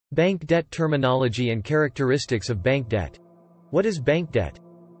Bank debt terminology and characteristics of bank debt. What is bank debt?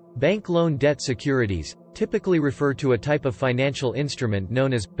 Bank loan debt securities typically refer to a type of financial instrument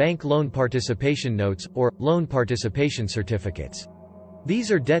known as bank loan participation notes, or loan participation certificates. These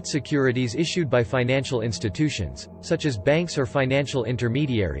are debt securities issued by financial institutions, such as banks or financial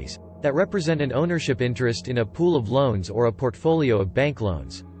intermediaries, that represent an ownership interest in a pool of loans or a portfolio of bank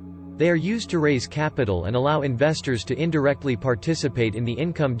loans. They are used to raise capital and allow investors to indirectly participate in the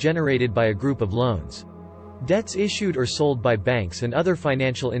income generated by a group of loans. Debts issued or sold by banks and other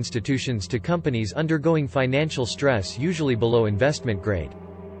financial institutions to companies undergoing financial stress, usually below investment grade.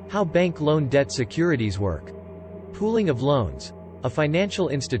 How bank loan debt securities work. Pooling of loans. A financial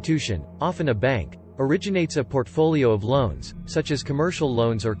institution, often a bank, originates a portfolio of loans, such as commercial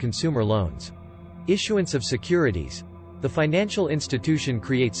loans or consumer loans. Issuance of securities. The financial institution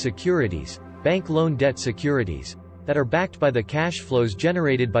creates securities, bank loan debt securities, that are backed by the cash flows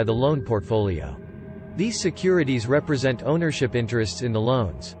generated by the loan portfolio. These securities represent ownership interests in the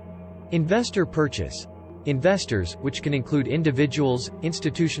loans. Investor purchase. Investors, which can include individuals,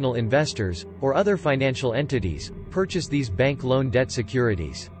 institutional investors, or other financial entities, purchase these bank loan debt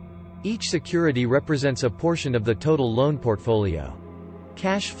securities. Each security represents a portion of the total loan portfolio.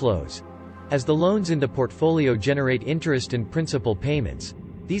 Cash flows. As the loans in the portfolio generate interest and principal payments,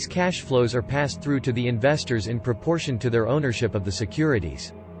 these cash flows are passed through to the investors in proportion to their ownership of the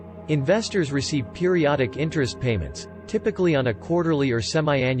securities. Investors receive periodic interest payments, typically on a quarterly or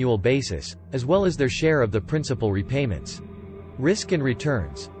semi-annual basis, as well as their share of the principal repayments. Risk and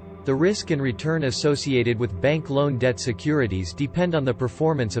returns. The risk and return associated with bank loan debt securities depend on the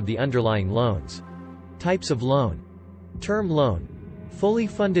performance of the underlying loans. Types of loan. Term loan. Fully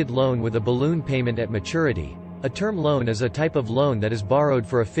funded loan with a balloon payment at maturity. A term loan is a type of loan that is borrowed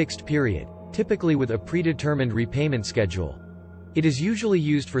for a fixed period, typically with a predetermined repayment schedule. It is usually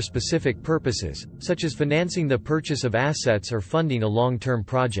used for specific purposes, such as financing the purchase of assets or funding a long-term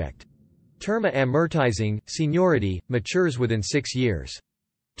project. Term A amortizing, seniority, matures within 6 years.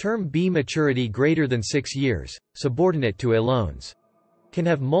 Term B maturity greater than 6 years, subordinate to A loans. Can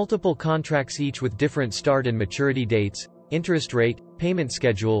have multiple contracts each with different start and maturity dates, interest rate, payment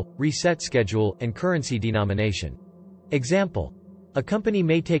schedule, reset schedule, and currency denomination. Example. A company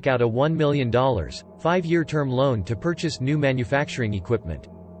may take out a $1 million, 5-year term loan to purchase new manufacturing equipment.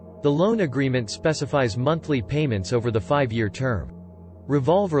 The loan agreement specifies monthly payments over the 5-year term.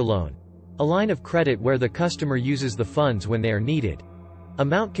 Revolver loan. A line of credit where the customer uses the funds when they are needed.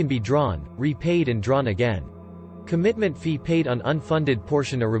 Amount can be drawn, repaid and drawn again. Commitment fee paid on unfunded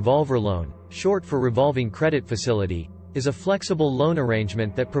portion. A revolver loan, short for revolving credit facility, is a flexible loan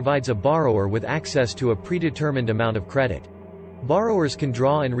arrangement that provides a borrower with access to a predetermined amount of credit. Borrowers can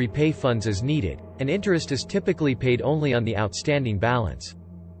draw and repay funds as needed, and interest is typically paid only on the outstanding balance.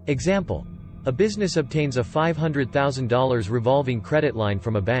 Example. A business obtains a $500,000 revolving credit line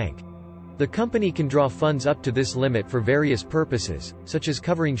from a bank. The company can draw funds up to this limit for various purposes, such as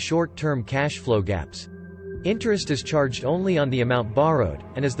covering short-term cash flow gaps. Interest is charged only on the amount borrowed,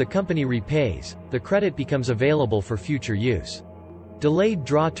 and as the company repays, the credit becomes available for future use. Delayed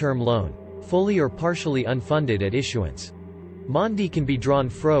draw term loan. Fully or partially unfunded at issuance. Mondi can be drawn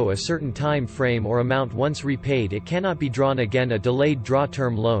fro a certain time frame or amount. Once repaid it cannot be drawn again. A delayed draw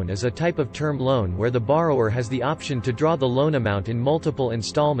term loan is a type of term loan where the borrower has the option to draw the loan amount in multiple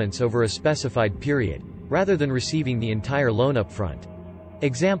installments over a specified period, rather than receiving the entire loan upfront.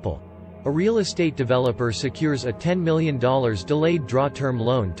 Example. A real estate developer secures a $10 million delayed draw term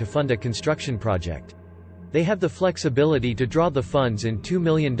loan to fund a construction project. They have the flexibility to draw the funds in $2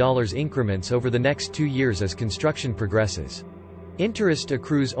 million increments over the next 2 years as construction progresses. Interest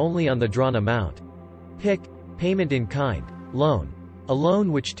accrues only on the drawn amount. PIK, payment in kind, loan. A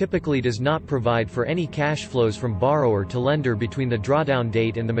loan which typically does not provide for any cash flows from borrower to lender between the drawdown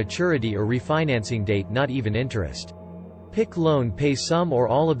date and the maturity or refinancing date, not even interest. PIK loan pays some or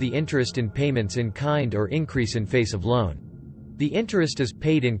all of the interest in payments in kind or increase in face of loan. The interest is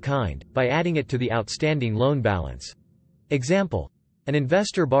paid in kind, by adding it to the outstanding loan balance. Example. An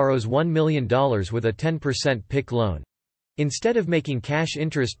investor borrows $1 million with a 10% PIK loan. Instead of making cash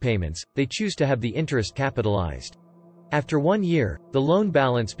interest payments, they choose to have the interest capitalized. After 1 year, the loan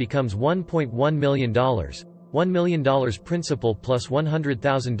balance becomes $1.1 million, $1 million principal plus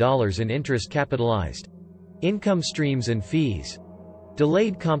 $100,000 in interest capitalized. Income streams and fees.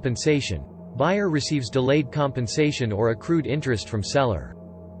 Delayed compensation. Buyer receives delayed compensation or accrued interest from seller.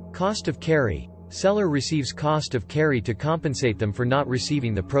 Cost of carry. Seller receives cost of carry to compensate them for not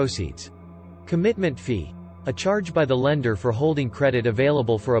receiving the proceeds. Commitment fee. A charge by the lender for holding credit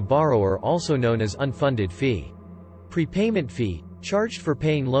available for a borrower, also known as unfunded fee. Prepayment fee. Charged for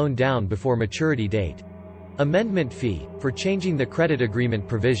paying loan down before maturity date. Amendment fee, for changing the credit agreement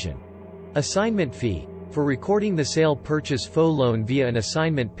provision. Assignment fee, for recording the sale purchase faux loan via an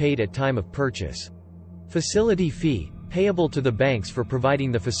assignment paid at time of purchase. Facility fee, payable to the banks for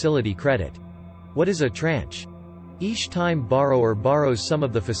providing the facility credit. What is a tranche? Each time borrower borrows some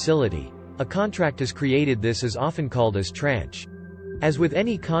of the facility, a contract is created. This is often called as tranche. As with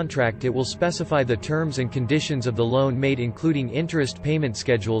any contract, it will specify the terms and conditions of the loan made, including interest payment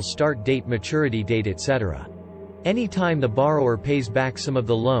schedules, start date, maturity date, etc. Any time the borrower pays back some of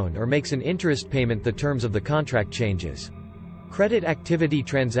the loan or makes an interest payment, the terms of the contract changes. Credit activity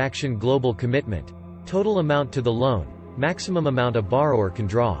transaction global commitment. Total amount to the loan. Maximum amount a borrower can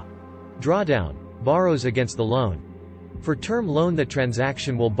draw. Drawdown. Borrows against the loan. For term loan, the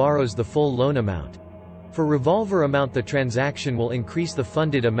transaction will borrows the full loan amount. For revolver amount, the transaction will increase the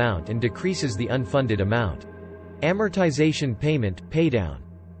funded amount and decreases the unfunded amount. Amortization payment, paydown.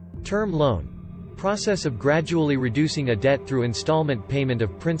 Term loan. Process of gradually reducing a debt through installment payment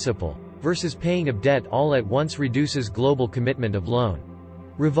of principal, versus paying of debt all at once, reduces global commitment of loan.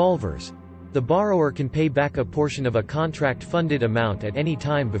 Revolvers. The borrower can pay back a portion of a contract funded amount at any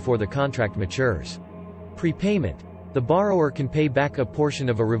time before the contract matures. Prepayment. The borrower can pay back a portion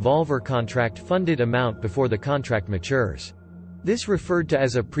of a revolver contract funded amount before the contract matures. This referred to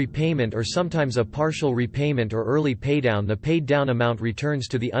as a prepayment or sometimes a partial repayment or early paydown. The paid down amount returns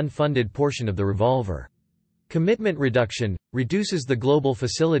to the unfunded portion of the revolver. Commitment reduction reduces the global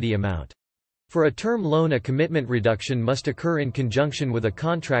facility amount. For a term loan, a commitment reduction must occur in conjunction with a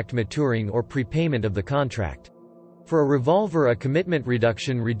contract maturing or prepayment of the contract. For a revolver, a commitment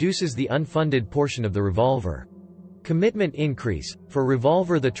reduction reduces the unfunded portion of the revolver. Commitment increase. For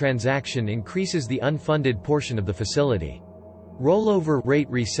revolver, the transaction increases the unfunded portion of the facility. Rollover rate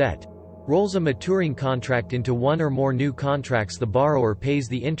reset. Rolls a maturing contract into one or more new contracts. The borrower pays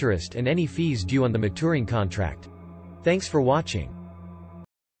the interest and any fees due on the maturing contract. Thanks for watching.